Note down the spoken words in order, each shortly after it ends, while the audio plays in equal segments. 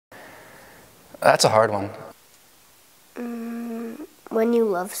That's a hard one. When you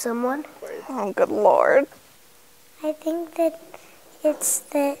love someone. Oh, good Lord. I think that it's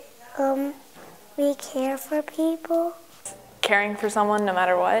that we care for people. Caring for someone no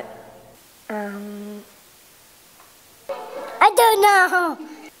matter what. I don't know.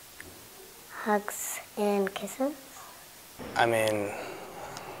 Hugs and kisses. I mean,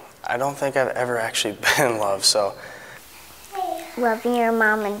 I don't think I've ever actually been in love, so. Loving your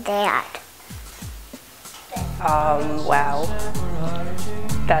mom and dad. Wow.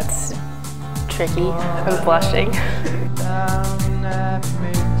 That's tricky. I'm blushing.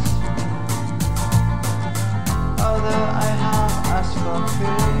 Although I have asked for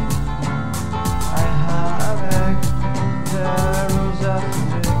free, I have begged the rules of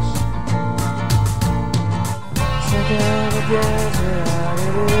physics. Second guess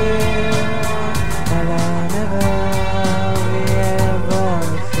reality, and I never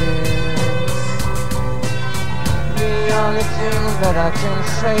fix. The only thing that I can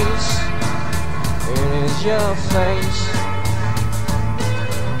trace, it is your face.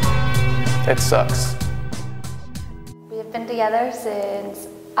 It sucks. We've been together since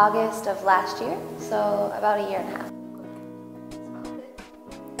August of last year, so about a year and a half.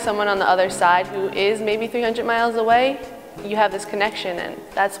 Someone on the other side who is maybe 300 miles away, you have this connection, and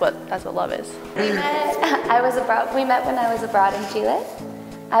that's what love is. We met when I was abroad in Chile.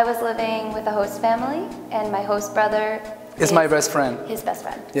 I was living with a host family, and my host brother Is my best friend. His best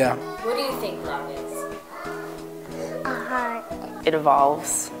friend. Yeah. What do you think love is? It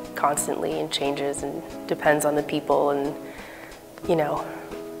evolves constantly and changes and depends on the people and, you know,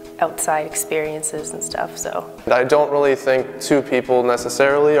 outside experiences and stuff, so. I don't really think two people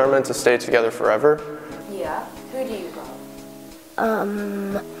necessarily are meant to stay together forever. Yeah. Who do you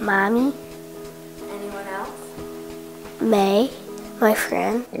love? Mommy, Anyone else? May, my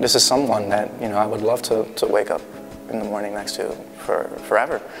friend. This is someone that, you know, I would love to wake up in the morning next to for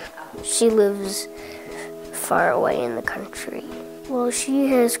forever. She lives far away in the country. Well, she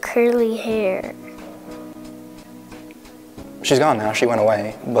has curly hair. She's gone now, she went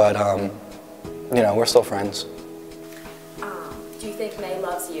away, but, you know, we're still friends. Do you think May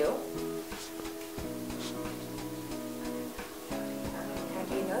loves you? How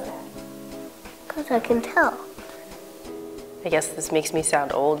do you know that? Because I can tell. I guess this makes me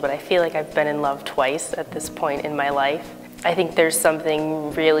sound old, but I feel like I've been in love twice at this point in my life. I think there's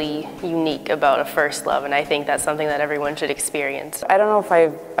something really unique about a first love, and I think that's something that everyone should experience. I don't know if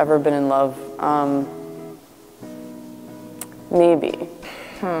I've ever been in love. Maybe.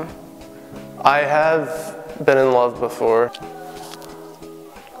 I have been in love before.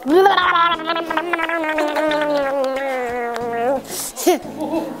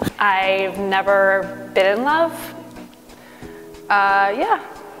 I've never been in love. Yeah,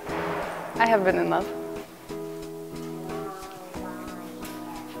 I have been in love.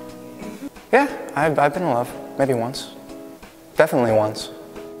 Yeah, I've been in love, maybe once. Definitely once.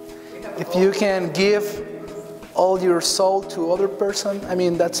 If you can give all your soul to other person, I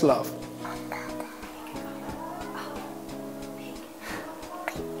mean, that's love.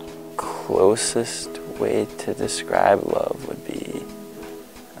 Closest way to describe love would be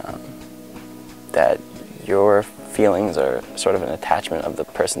that your feelings are sort of an attachment of the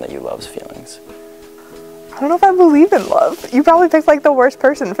person that you love's feelings. I don't know if I believe in love. You probably picked like the worst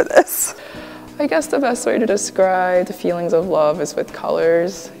person for this. I guess the best way to describe the feelings of love is with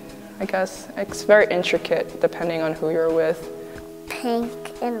colors. I guess it's very intricate depending on who you're with. Pink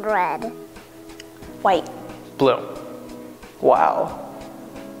and red. White. Blue. Wow.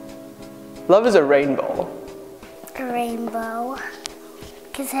 Love is a rainbow. A rainbow.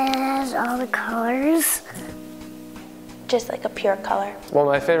 Because it has all the colors. Just like a pure color. Well,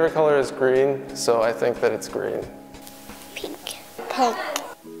 my favorite color is green, so I think that it's green. Pink. Pink.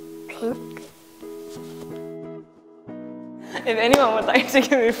 Pink. If anyone would like to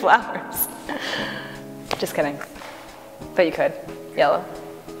give me flowers. Just kidding. But you could. Yellow.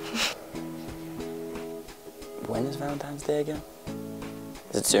 When is Valentine's Day again?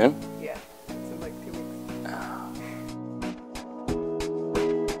 Is it soon?